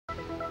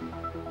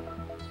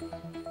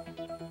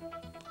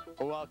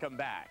Welcome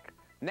back.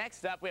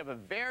 Next up, we have a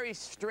very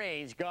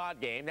strange god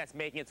game that's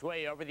making its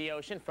way over the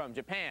ocean from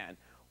Japan,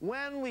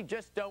 when we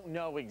just don't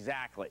know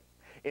exactly.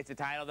 It's a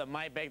title that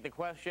might beg the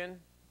question,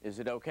 is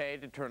it okay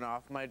to turn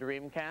off my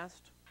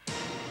Dreamcast?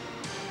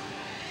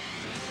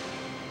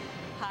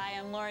 Hi,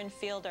 I'm Lauren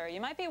Fielder. You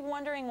might be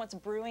wondering what's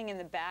brewing in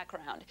the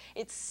background.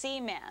 It's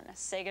Seaman, a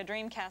Sega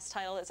Dreamcast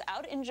title that's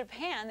out in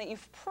Japan that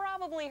you've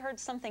probably heard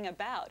something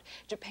about.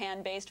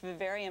 Japan-based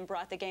Vivarium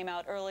brought the game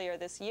out earlier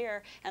this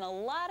year, and a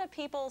lot of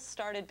people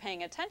started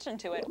paying attention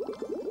to it.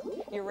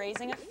 You're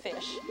raising a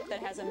fish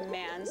that has a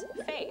man's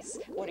face.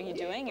 What are you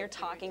doing? You're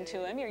talking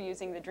to him. You're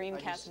using the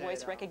Dreamcast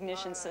voice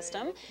recognition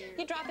system.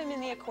 You drop him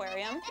in the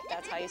aquarium.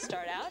 That's how you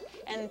start out.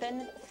 And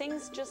then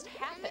things just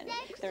happen.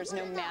 There's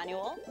no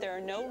manual. There are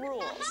no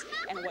rules.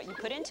 And what you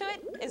put into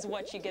it is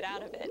what you get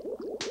out of it.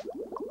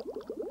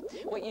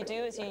 What you do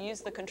is you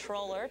use the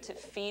controller to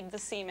feed the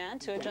Seaman,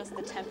 to adjust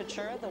the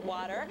temperature of the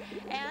water,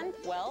 and,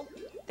 well,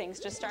 things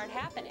just start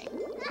happening.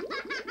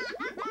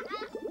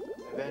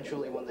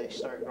 Eventually, when they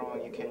start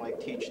growing, you can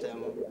teach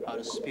them how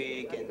to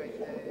speak, and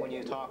when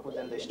you talk with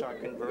them, they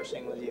start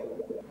conversing with you.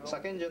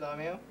 사귄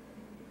다음에요?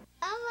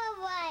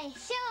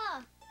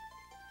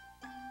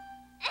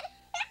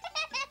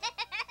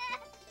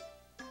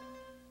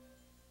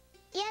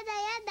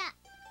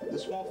 The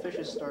small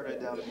fishes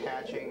started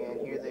hatching, and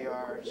here they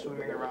are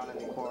swimming around in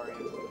the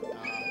aquarium.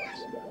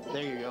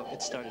 There you go.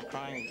 It started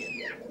crying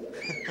again.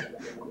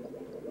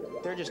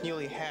 They're just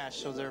newly hatched,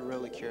 so they're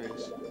really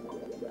curious.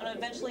 And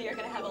eventually you're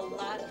going to have a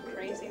lot of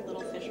crazy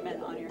little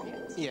fishmen on your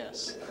hands.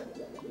 Yes.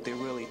 They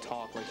really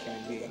talk like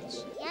human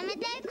beings.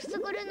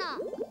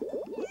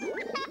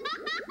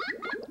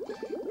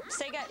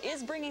 Sega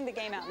is bringing the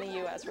game out in the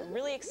U.S. We're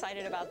really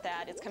excited about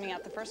that. It's coming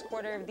out the first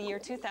quarter of the year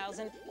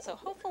 2000, so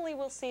hopefully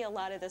we'll see a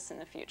lot of this in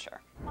the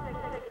future.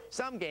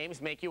 Some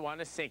games make you want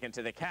to sink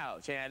into the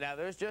couch, and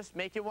others just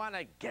make you want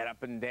to get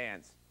up and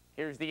dance.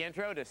 Here's the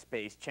intro to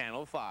Space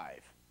Channel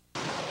 5.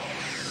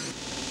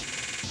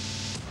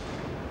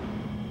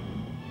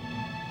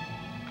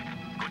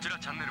 こちら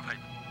チャンネル5、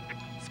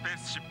スペー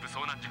スシップ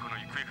遭難事故の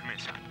行方不明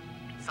者、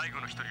最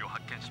後の一人を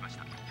発見しまし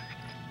た。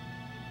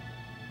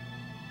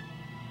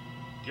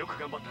よく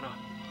頑張ったな。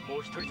も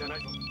う一人じゃない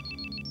ぞ。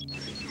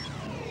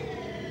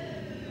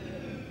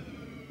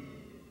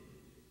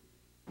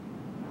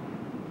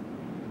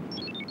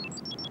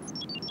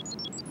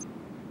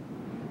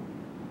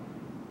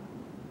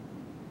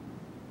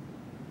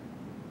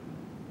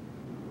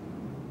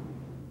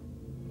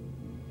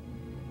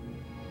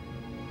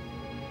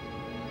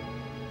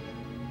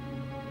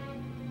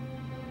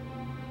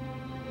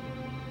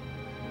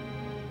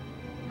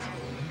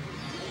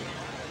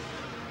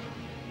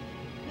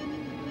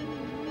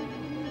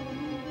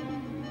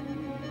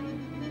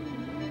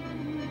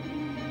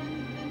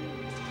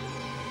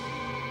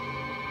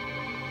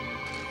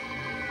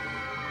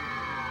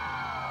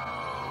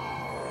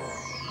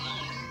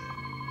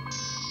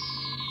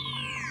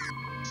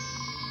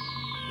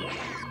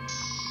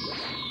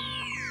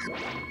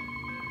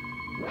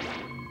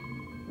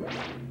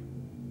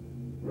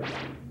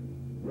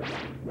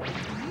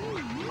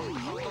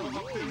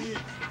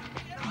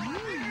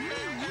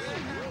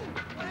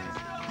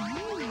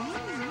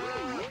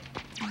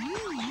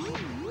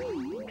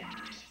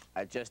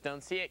I just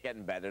don't see it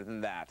getting better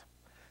than that.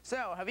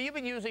 So, have you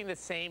been using the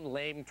same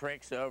lame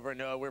tricks over and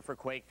over for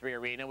Quake 3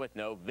 Arena with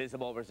no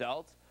visible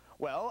results?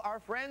 Well, our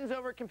friends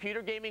over at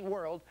Computer Gaming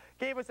World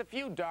gave us a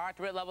few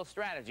doctorate-level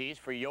strategies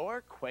for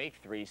your Quake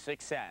 3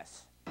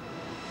 success.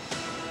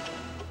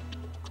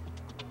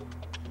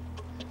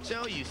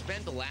 So, you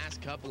spent the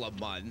last couple of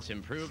months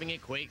improving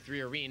at Quake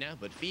 3 Arena,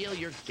 but feel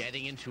you're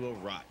getting into a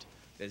rut.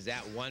 Does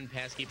that one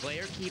pesky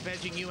player keep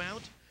edging you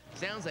out?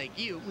 Sounds like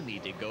you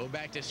need to go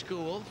back to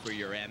school for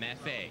your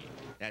MFA.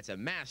 That's a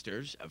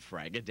Master's of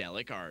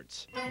Fragadelic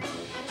Arts.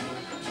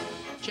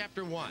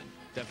 Chapter 1,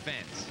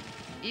 Defense.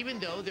 Even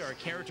though there are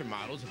character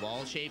models of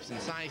all shapes and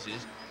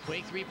sizes,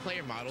 Quake 3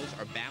 player models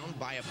are bound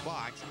by a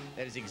box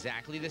that is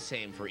exactly the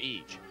same for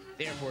each.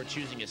 Therefore,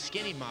 choosing a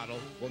skinny model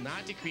will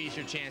not decrease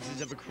your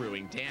chances of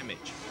accruing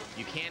damage.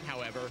 You can,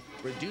 however,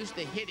 reduce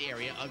the hit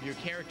area of your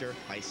character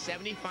by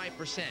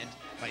 75%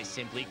 by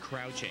simply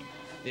crouching.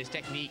 This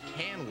technique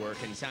can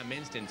work in some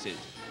instances,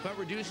 but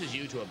reduces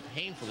you to a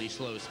painfully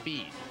slow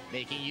speed,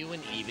 making you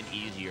an even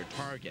easier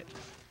target.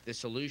 The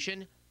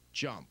solution?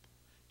 Jump.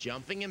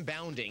 Jumping and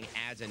bounding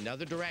adds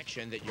another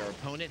direction that your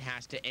opponent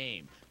has to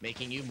aim,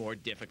 making you more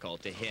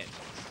difficult to hit.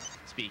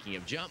 Speaking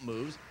of jump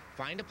moves,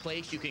 find a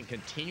place you can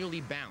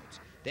continually bounce,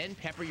 then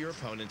pepper your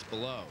opponents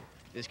below.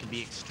 This can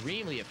be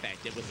extremely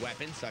effective with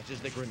weapons such as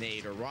the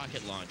grenade or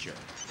rocket launcher.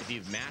 If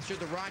you've mastered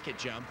the rocket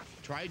jump,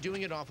 try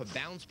doing it off a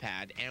bounce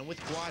pad and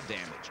with quad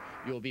damage.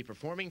 You will be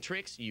performing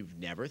tricks you've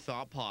never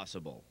thought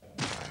possible.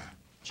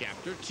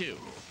 Chapter 2,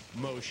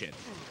 Motion.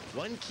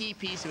 One key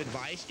piece of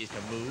advice is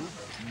to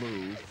move,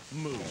 move,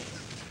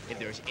 move. If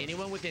there's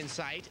anyone within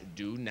sight,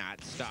 do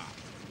not stop.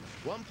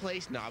 One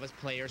place novice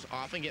players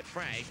often get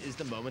fragged is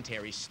the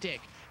momentary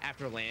stick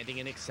after landing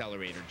an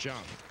accelerator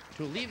jump.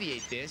 To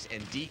alleviate this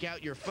and deke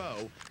out your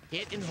foe,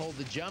 hit and hold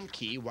the jump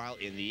key while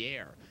in the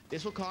air.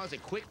 This will cause a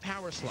quick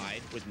power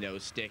slide with no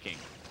sticking.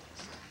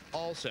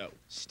 Also,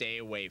 stay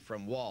away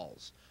from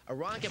walls. A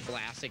rocket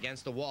blast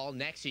against the wall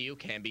next to you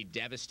can be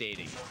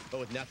devastating, but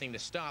with nothing to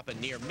stop a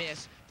near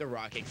miss, the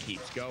rocket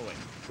keeps going.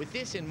 With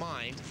this in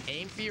mind,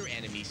 aim for your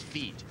enemy's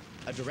feet.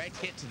 A direct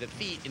hit to the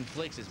feet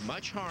inflicts as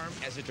much harm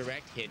as a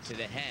direct hit to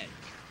the head.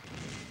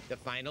 The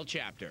final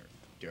chapter,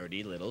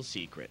 Dirty Little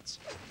Secrets.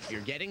 If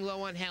you're getting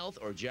low on health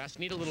or just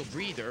need a little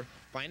breather,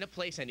 find a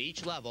place on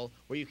each level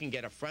where you can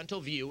get a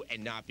frontal view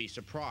and not be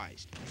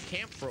surprised.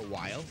 Camp for a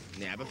while,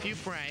 nab a few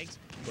frags,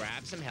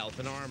 grab some health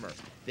and armor,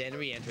 then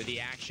re-enter the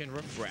action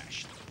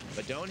refreshed.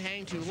 But don't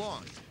hang too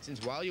long,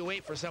 since while you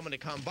wait for someone to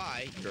come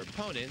by, your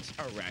opponents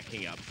are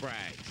racking up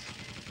frags.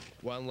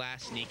 One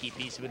last sneaky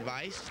piece of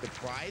advice,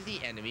 deprive the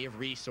enemy of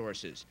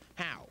resources.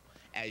 How?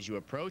 As you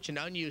approach an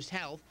unused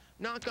health,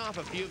 knock off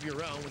a few of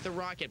your own with a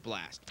rocket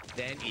blast,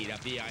 then eat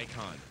up the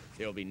icon.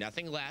 There will be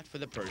nothing left for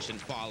the person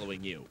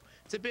following you.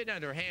 It's a bit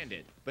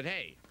underhanded, but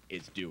hey,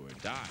 it's do or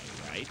die,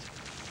 right?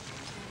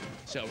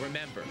 So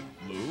remember,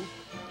 move,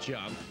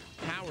 jump,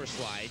 power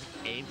slide,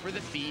 aim for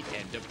the feet,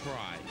 and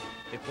deprive.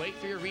 The Quake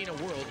 3 Arena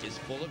world is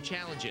full of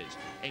challenges,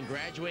 and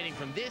graduating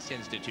from this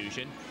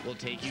institution will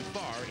take you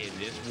far in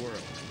this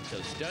world.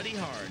 So study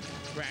hard,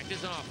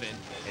 practice often,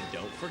 and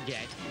don't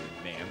forget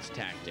your advanced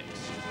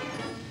tactics.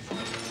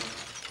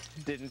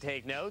 Didn't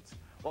take notes?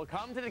 Well,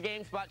 come to the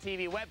Gamespot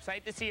TV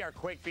website to see our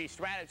Quake 3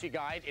 strategy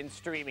guide in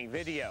streaming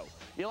video.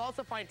 You'll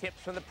also find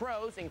tips from the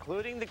pros,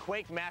 including the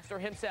Quake master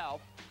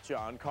himself,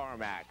 John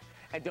Carmack.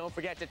 And don't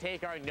forget to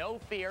take our No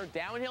Fear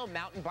downhill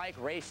mountain bike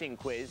racing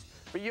quiz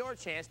for your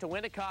chance to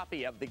win a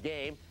copy of the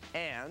game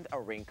and a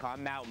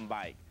Rincon mountain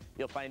bike.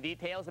 You'll find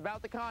details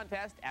about the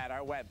contest at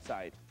our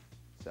website.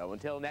 So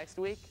until next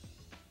week,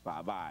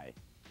 bye-bye.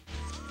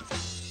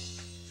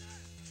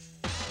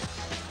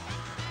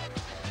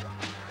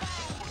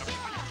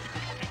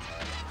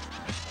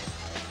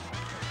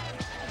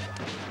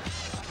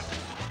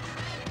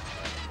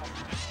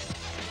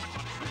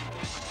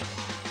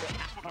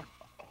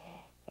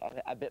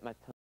 I bit my tongue.